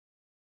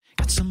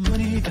Got some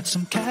money, got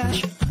some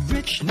cash. I'm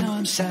rich, now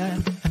I'm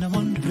sad. And I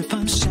wonder if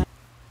I'm sad.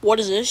 What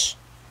is this?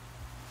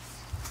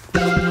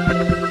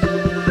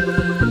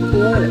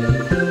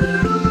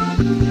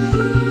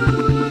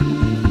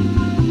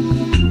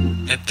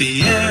 At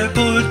the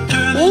airport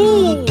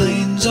terminal, the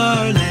planes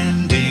are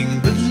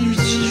landing.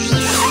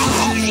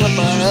 What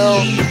the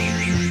hell?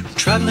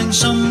 Traveling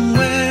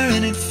somewhere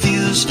and it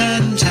feels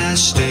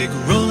fantastic.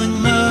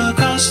 Rolling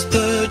across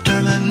the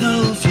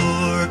terminal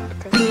floor.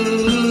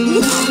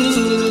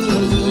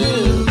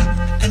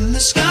 And the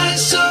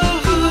sky's so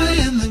high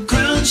and the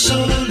ground so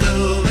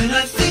low. And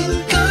I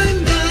think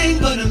I'm dying,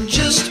 but I'm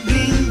just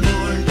being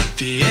born. At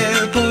the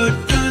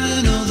airport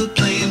terminal, the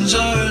planes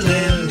are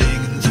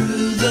landing. And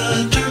through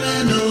the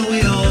terminal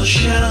we all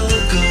shall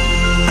go.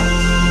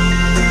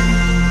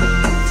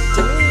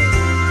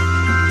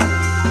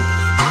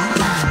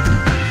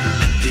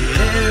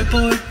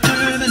 Airport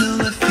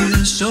terminal, it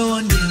feels so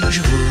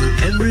unusual.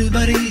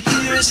 Everybody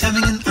here is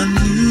having an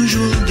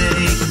unusual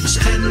day. It's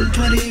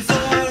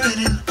 10:24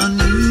 in an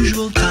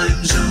unusual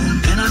time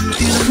zone, and I'm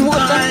feeling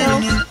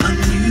fine in an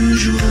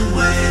unusual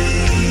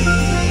way.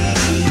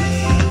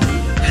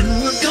 And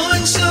we're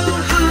going so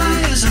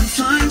high as I'm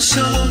flying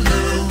so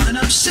low, and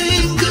I'm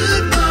saying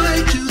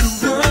goodbye to the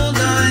world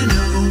I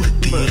know. At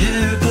the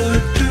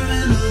airport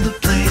terminal, the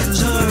planes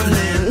are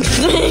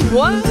landing.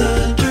 What?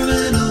 The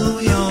terminal,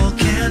 we all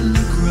can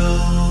grow.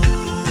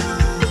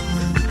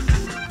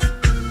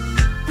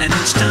 And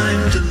it's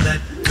time to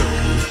let go.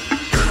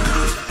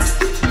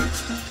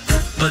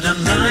 But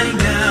I'm lying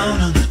down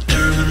on the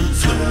terminal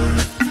floor.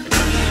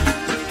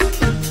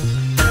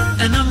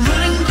 And I'm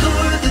running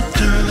toward the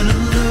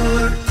terminal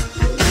door.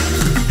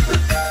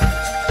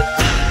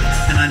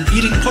 And I'm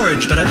eating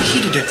porridge, but I've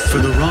heated it for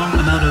the wrong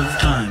amount of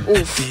time.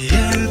 At the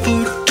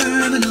airport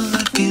terminal,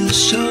 I feel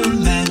so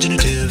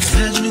imaginative.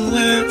 Imagining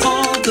where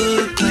all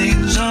the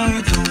planes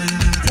are going.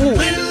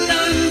 When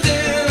I'm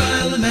there,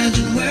 I'll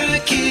imagine where I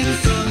came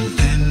from.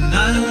 Then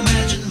I'll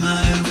imagine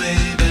my way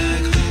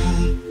back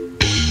home.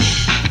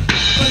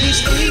 But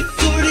it's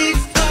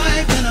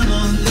 8:45 and I'm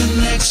on the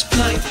next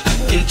flight.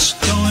 It's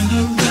going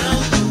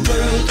around the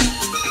world.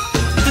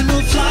 And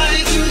we'll fly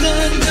through the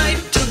night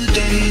till the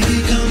day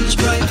becomes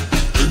bright.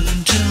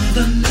 Until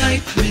the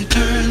night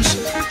returns.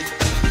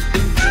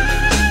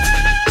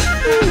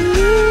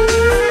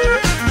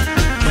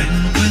 When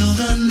will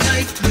the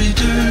night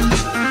return?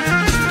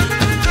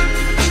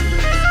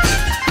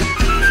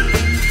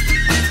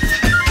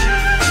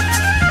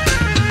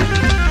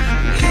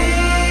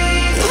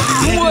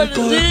 What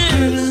is this?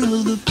 Terminal,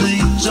 the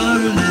planes are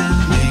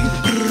landing.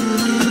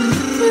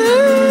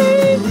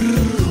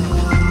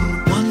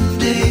 One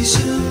day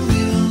soon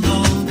we'll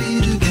all be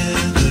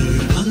together.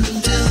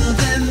 Until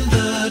then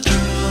the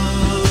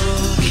terminal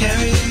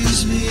carries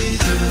me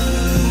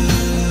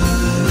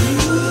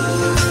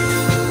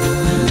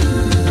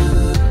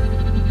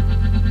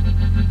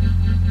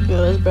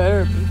Yeah, this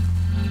better be.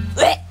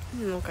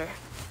 Okay.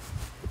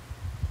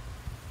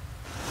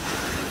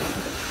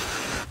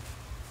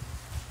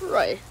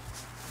 Right.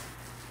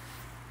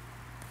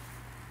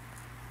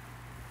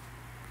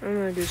 I'm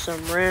gonna do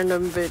some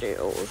random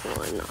videos.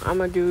 Why not? I'm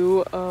gonna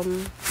do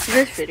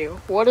this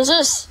video. What is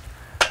this?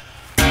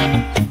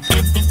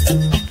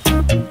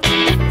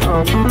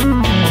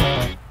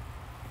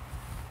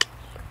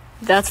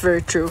 That's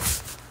very true.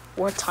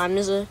 What time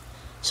is it?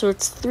 So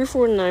it's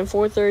 3:49,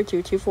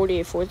 4:32,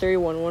 2:48,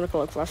 4:31, 1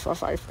 o'clock,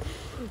 5:55,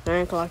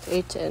 9 o'clock,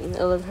 8:10,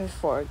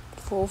 11:54,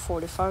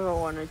 4:45,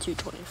 01, and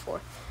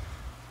 2:24.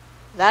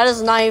 That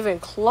is not even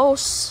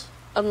close.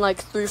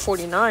 Unlike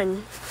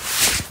 3:49.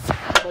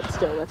 But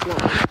still, that's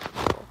not.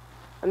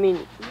 I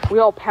mean, we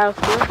all passed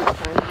through this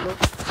time. But...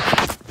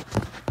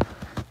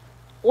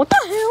 What the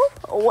hell?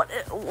 What?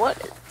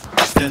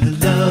 The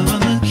love on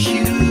the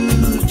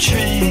Q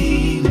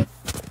train.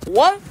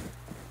 What?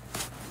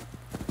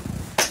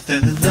 The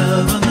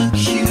love on the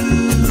Q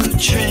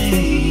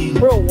train.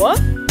 Bro, what?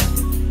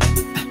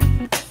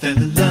 The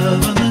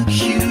love on the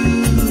Q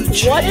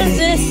train. What is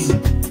this?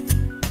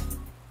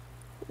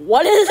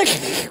 What is a...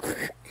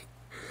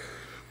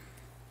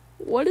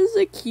 What is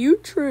a Q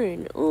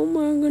train? Oh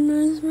my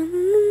goodness.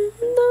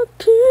 The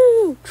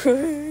Q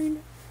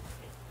train.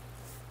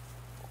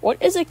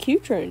 What is a Q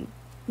train?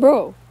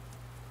 Bro,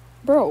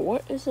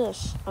 what is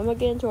this? I'm gonna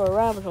get into a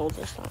rabbit hole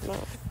this time. No.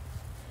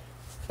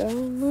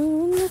 On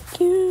the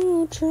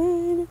Q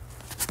train.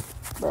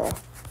 Bro.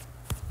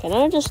 Can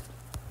I just...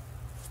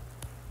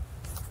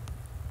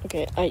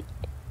 Okay, I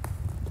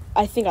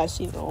think I've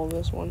seen all of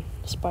this one.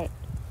 Despite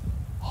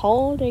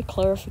holiday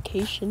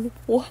clarification.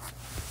 What?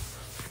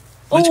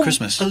 When's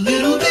Christmas? A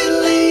little bit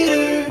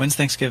later. When's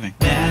Thanksgiving?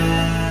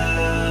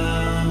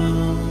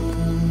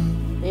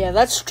 Yeah,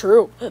 that's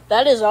true.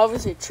 That is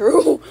obviously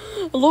true.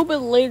 A little bit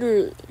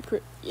later.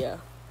 Yeah,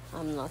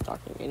 I'm not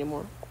talking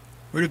anymore.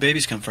 Where do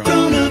babies come from?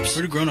 Grown-ups.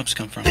 Where do grown-ups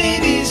come from?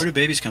 Babies. Where do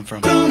babies come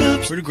from?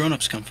 Grown-ups. Where do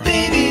grown-ups come from?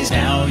 Babies.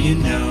 Now you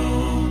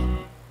know.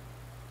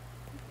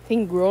 I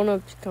think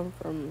grown-ups come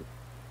from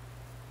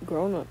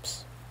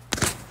grown-ups.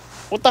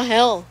 What the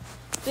hell?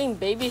 I think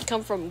babies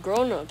come from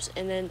grown-ups,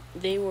 and then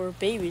they were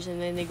babies,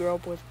 and then they grow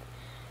up with...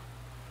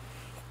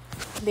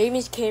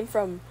 Babies came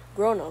from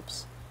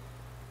grown-ups.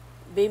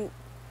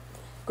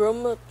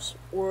 Grown-ups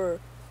were...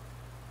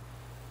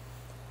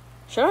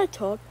 Should I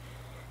talk?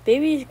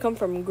 Babies come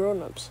from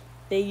grown-ups.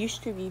 They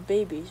used to be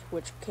babies,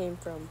 which came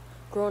from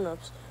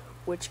grown-ups,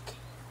 which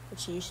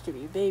used to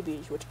be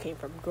babies, which came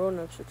from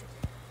grown-ups, which...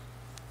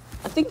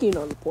 I think you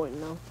know the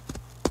point now.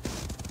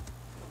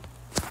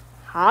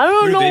 I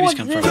don't know what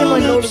this is my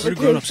notification. Where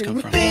do grown-ups come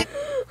from?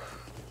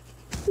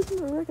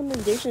 My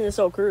recommendation is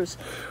so cruise.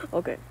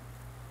 Okay.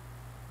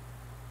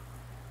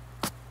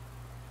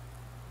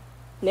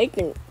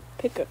 Nathan,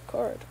 pick a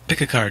card.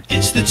 Pick a card.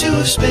 It's the 2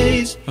 of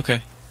spades.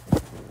 Okay.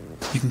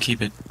 You can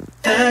keep it.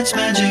 That's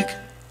magic.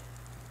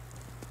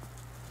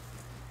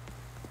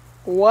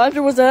 What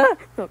was that?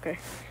 Okay.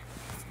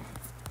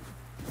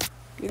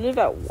 You live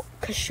at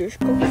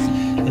Kosciuszko? I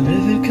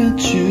live at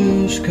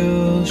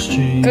Kosciuszko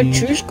Street.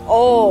 Kosciuszko?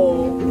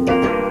 Oh.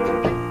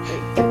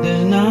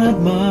 There's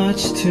not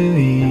much to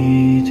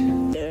eat.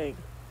 Dang.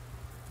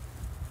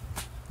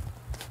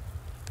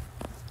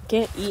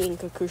 Can't eat in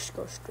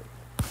Kosciuszko Street.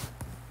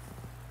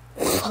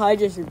 I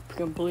just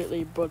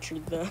completely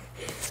butchered that.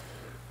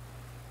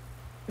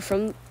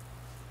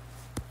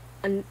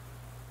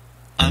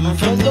 I'm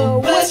from the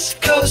West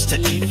Coast. I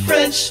eat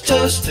French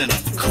toast and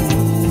I'm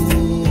cool.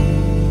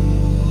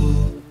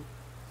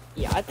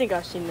 Yeah, I think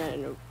I've seen that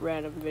in a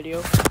random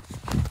video.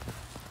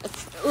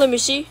 Let me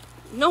see.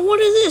 No, what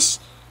is this?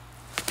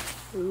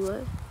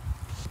 What?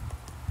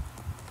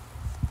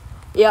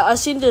 Yeah, I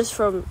seen this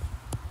from...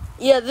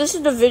 Yeah, this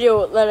is the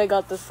video that I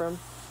got this from.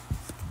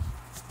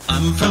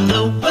 I'm from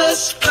the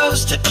West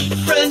Coast. I eat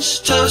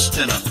French toast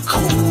and I'm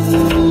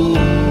cool.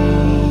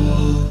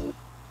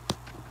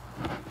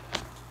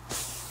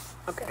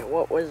 Okay,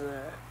 what was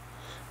that?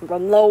 I'm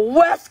from the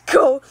West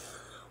Coast,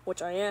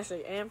 which I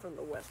actually am from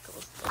the West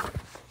Coast.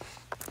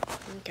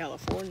 In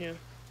California.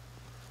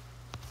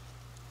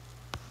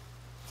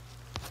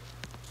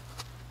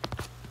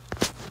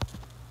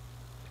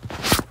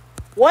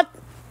 What?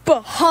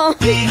 Behind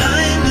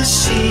the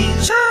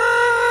scenes.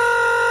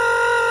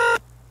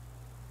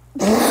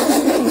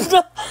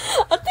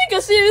 I think I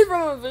see this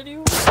from a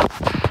video.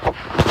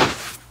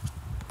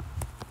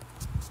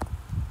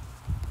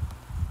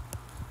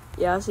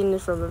 Yeah, I've seen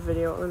this from a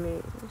video. Let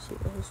me see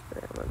the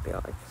history. I might be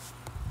like...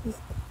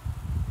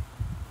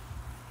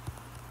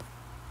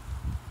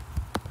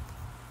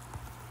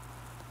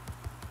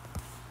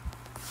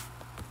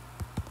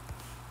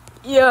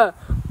 Yeah.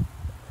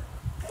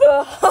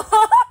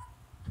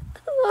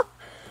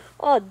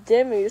 Oh,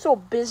 damn it. You're so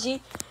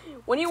busy.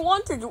 When you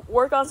want to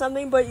work on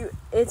something, but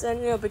it's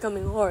ending up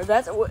becoming hard.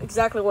 That's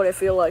exactly what I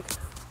feel like.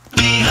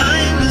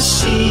 Behind the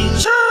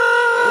scenes.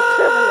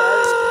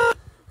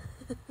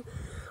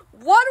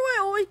 Why do I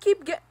always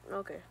keep getting...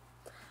 Okay.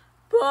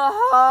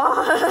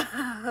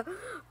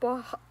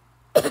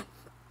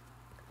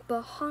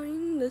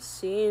 Behind the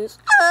scenes.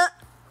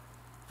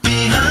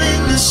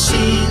 Behind the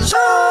scenes.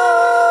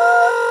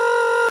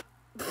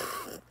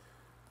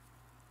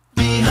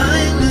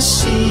 Behind the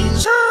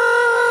scenes.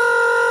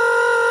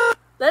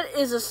 That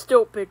is a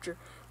still picture.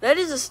 That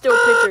is a still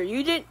picture.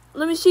 You didn't...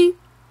 Let me see.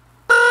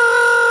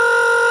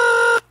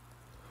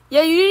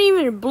 Yeah, you didn't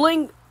even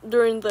blink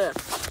during that.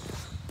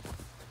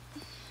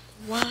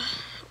 What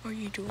are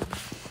you doing?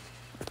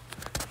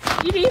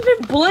 You didn't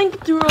even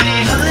blink through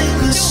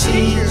Behind the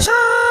scenes.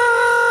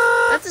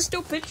 That's a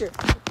still picture.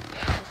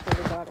 That's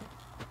never got it.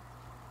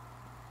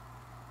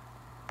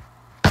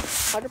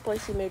 How to play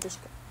C major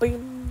scale.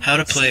 Bing. How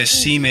to play a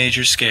C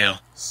major scale.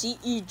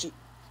 C-E-G.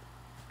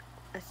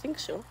 I think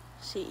so.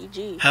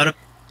 C-E-G. How to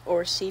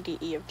or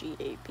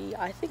C-D-E-F-G-A-B.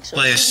 I think so.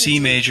 play a C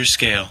major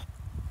scale.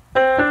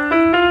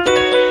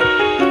 That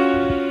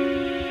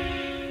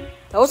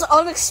was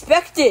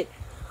unexpected.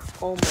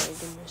 Oh my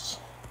goodness.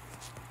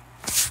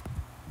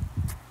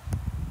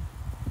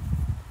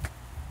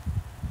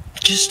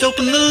 Just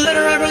open the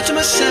letter I wrote to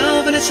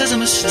myself and it says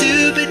I'm a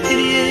stupid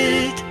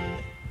idiot.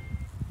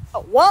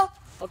 Oh, what?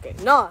 Okay,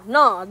 no.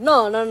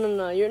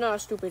 You're not a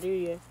stupid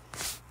idiot.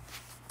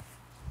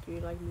 Do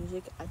you like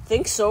music? I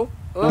think so.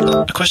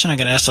 A question I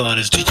get asked a lot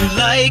is, do you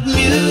like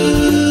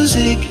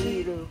music?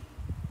 You do.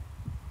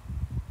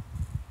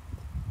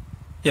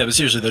 Yeah, but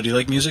seriously though, do you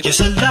like music? Yes,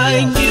 I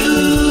like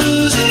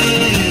music.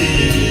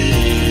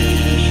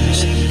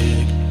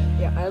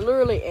 Yeah, I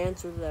literally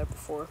answered that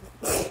before.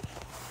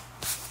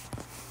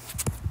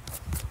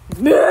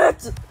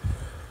 Music.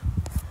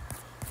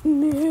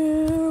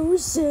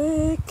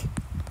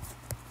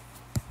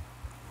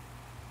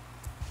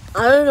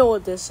 I don't know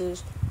what this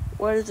is.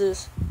 What is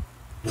this?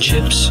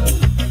 Chips.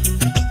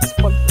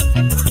 What?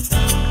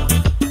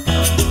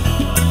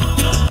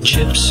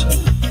 Chips.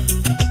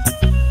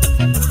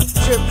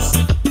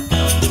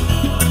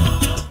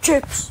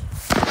 Chips.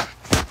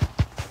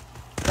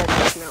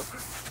 That's now.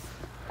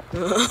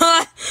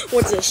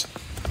 What's this?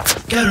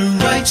 Gotta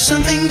write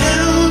something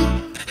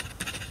down.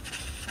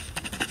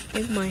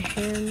 If my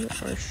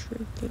hands are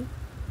shrinking.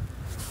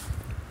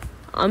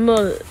 I'm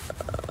a...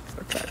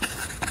 okay.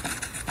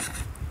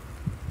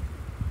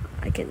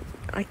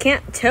 I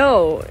can't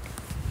tell.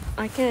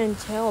 I can't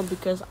tell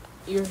because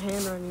your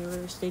handwriting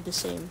really stayed the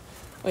same.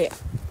 Oh yeah.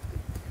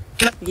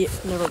 Yeah,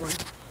 never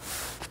mind.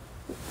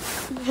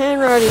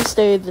 Handwriting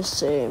stayed the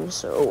same,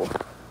 so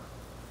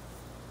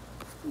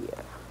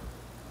yeah.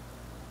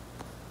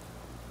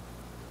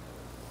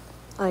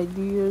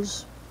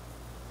 Ideas.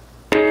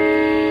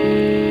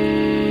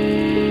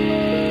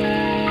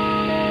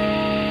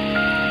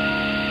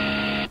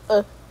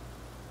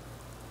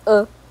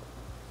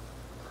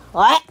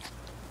 What?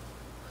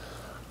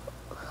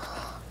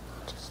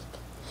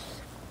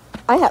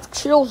 I have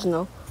chills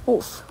now.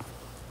 Oof.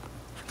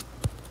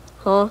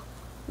 Huh?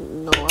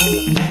 No, I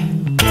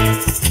don't.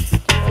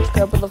 Let's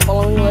grab the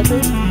following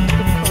letters.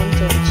 The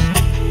contents.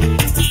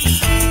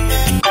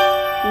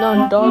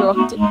 Non-dog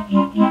octet.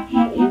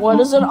 What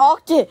is an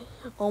octet?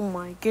 Oh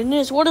my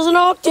goodness, what is an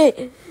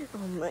octet?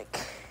 Oh my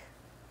god.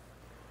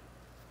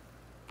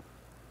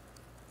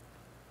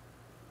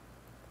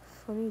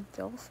 Funny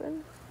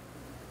dolphin?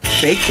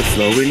 Fake the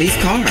flow release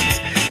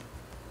carbs.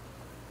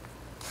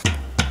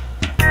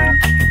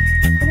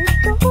 Funny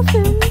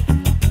dolphin?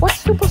 What's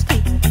supposed to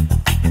be?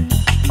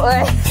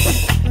 What?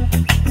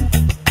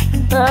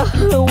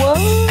 What?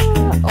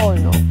 Oh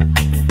no.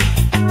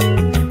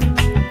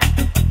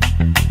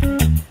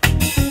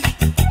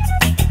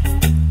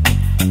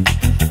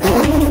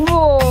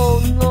 Oh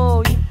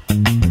no.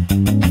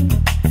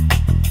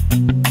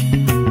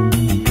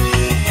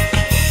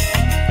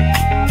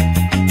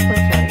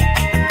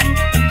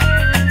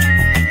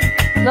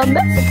 The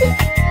Mexican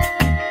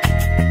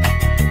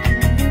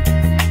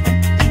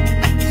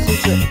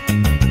secret.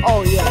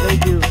 Oh yeah, they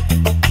do.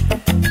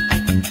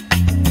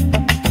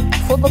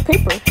 For the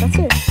paper, that's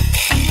it.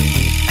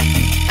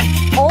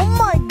 Oh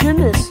my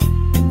goodness.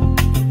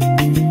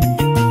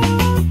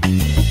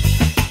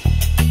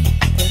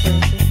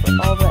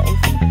 All that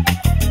info.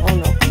 Oh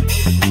no.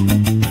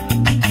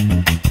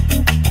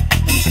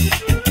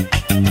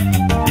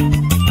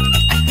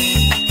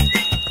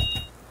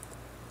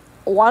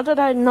 Why did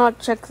I not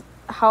check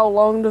how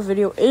long the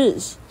video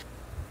is?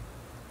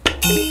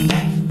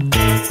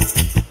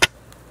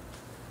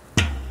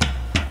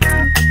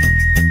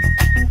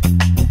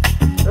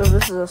 Oh,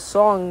 this is a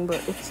song,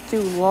 but it's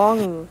too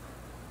long.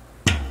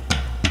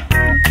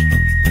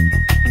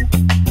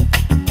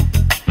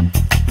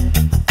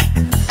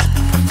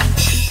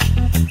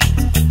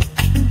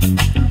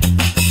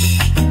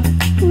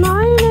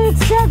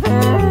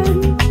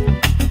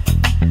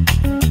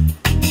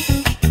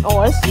 Oh,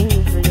 I've seen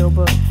this video,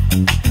 but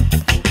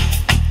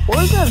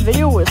where's that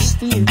video with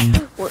Steve?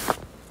 What?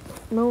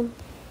 No.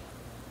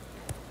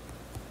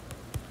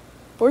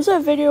 Where's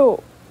that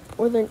video?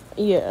 Where they?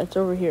 Yeah, it's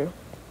over here.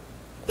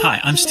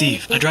 Hi, I'm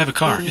Steve. I drive a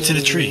car. It's in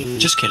a tree.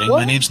 Just kidding. What?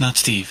 My name's not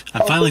Steve.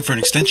 I'm filing for an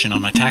extension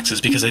on my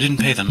taxes because I didn't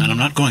pay them, and I'm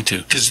not going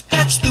to. Cause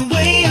that's the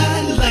way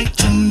I like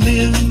to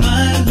live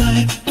my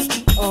life.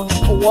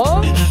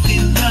 What? And I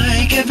feel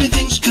like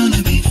everything's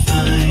gonna be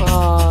fine.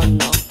 No.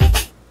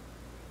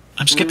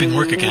 I'm skipping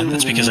work again.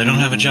 That's because I don't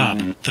have a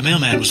job. The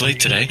mailman was late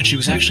today, and she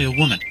was actually a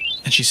woman.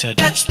 And she said,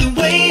 that's the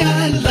way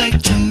I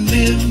like to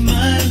live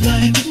my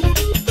life.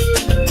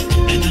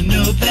 And I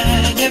know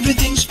that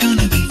everything's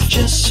gonna be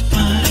just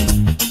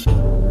fine.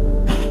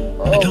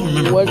 I don't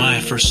remember why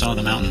I first saw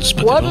the mountains,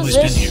 but they've always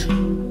been here.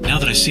 Now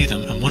that I see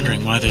them, I'm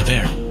wondering why they're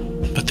there.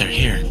 But they're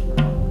here.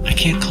 I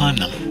can't climb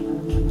them.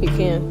 You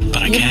can.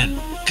 But I can.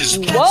 Cause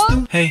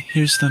What? Hey,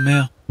 here's the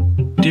mail.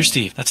 Dear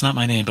Steve, that's not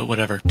my name, but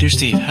whatever. Dear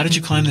Steve, how did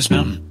you climb this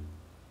mountain?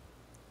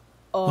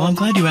 Well, I'm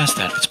glad you asked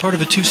that. It's part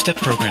of a 2-step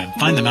program.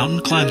 Find the mountain,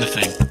 climb the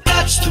thing.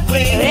 That's the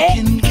way I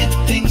can get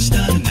things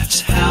done, and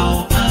that's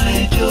how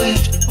I do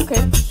it.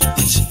 Okay.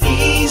 It's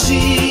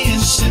easy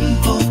and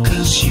simple,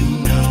 cause you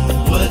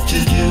know what to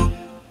do.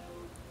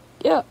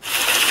 Yeah.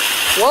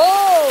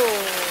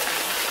 Whoa!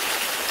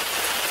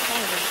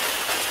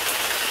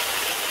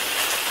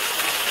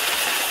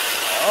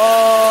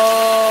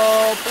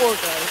 Oh, poor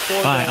guy.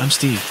 Poor Bye, guy. I'm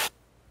Steve.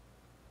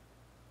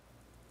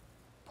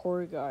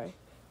 Poor guy.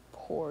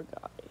 Poor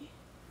guy.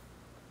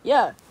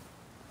 Yeah.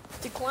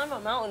 To climb a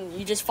mountain,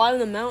 you just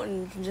find the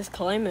mountain and just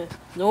climb it.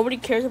 Nobody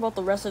cares about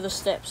the rest of the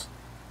steps.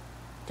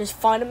 Just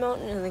find a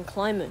mountain and then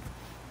climb it.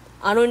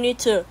 I don't need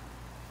to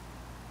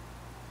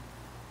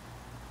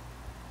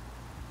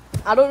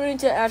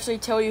actually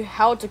tell you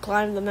how to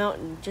climb the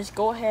mountain. Just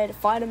go ahead,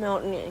 find a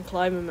mountain, and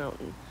climb a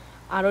mountain.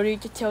 I don't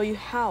need to tell you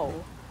how,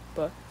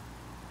 but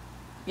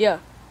yeah.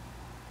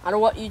 I don't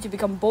want you to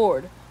become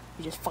bored.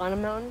 You just find a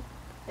mountain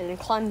and then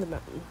climb the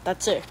mountain.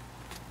 That's it.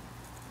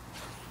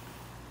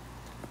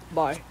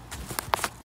 Bye.